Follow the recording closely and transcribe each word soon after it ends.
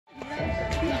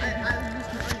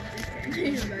Oh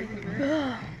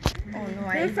no, I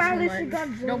ate so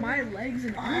much. No, my legs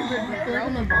and arms are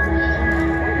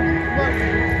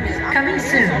Coming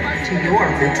soon to your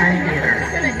bedtime theater.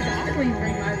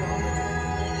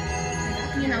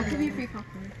 You know, give me a free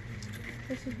popcorn.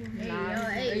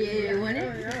 Hey, you want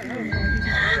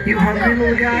it? You hungry,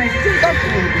 little guy? That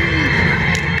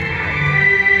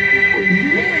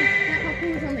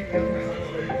popcorn was on the ground.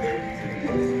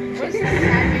 What's this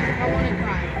happening? I want to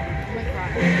cry.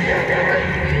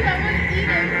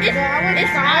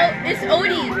 It's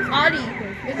Odie.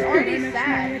 It's already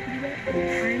sad.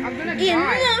 I'm gonna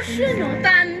cry. Emotional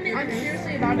damage. I'm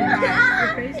seriously about to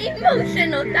die.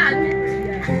 Emotional damage.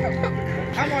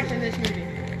 I'm watching this movie.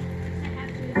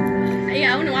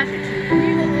 Yeah, I want to watch it too.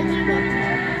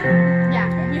 Yeah,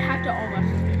 we have to all watch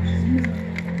this movie.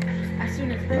 As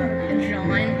soon as it's done.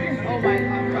 John. Oh my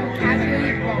god, bro.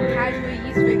 Casually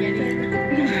eat spaghetti.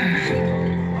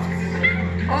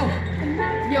 Oh,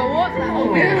 Yo, what's that?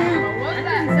 Oh, yeah. What's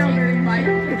that? Secret bite?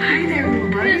 hi there, little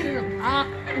buddy.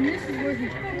 And this is where he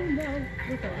found out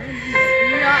with a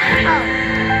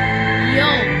Yo.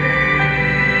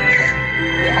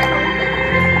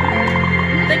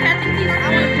 The cat thinks he's I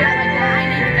want to get like that. I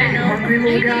need it. I know. Hungry,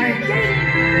 little guy?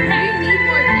 We need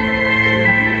more people.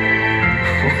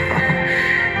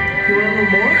 You want a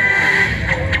little more?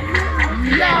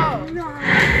 No.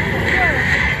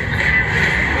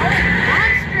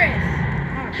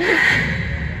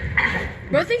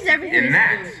 Bro thinks everything And is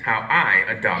that's how I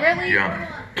adopt Really? John.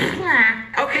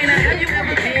 Okay, now have you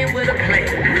ever been with a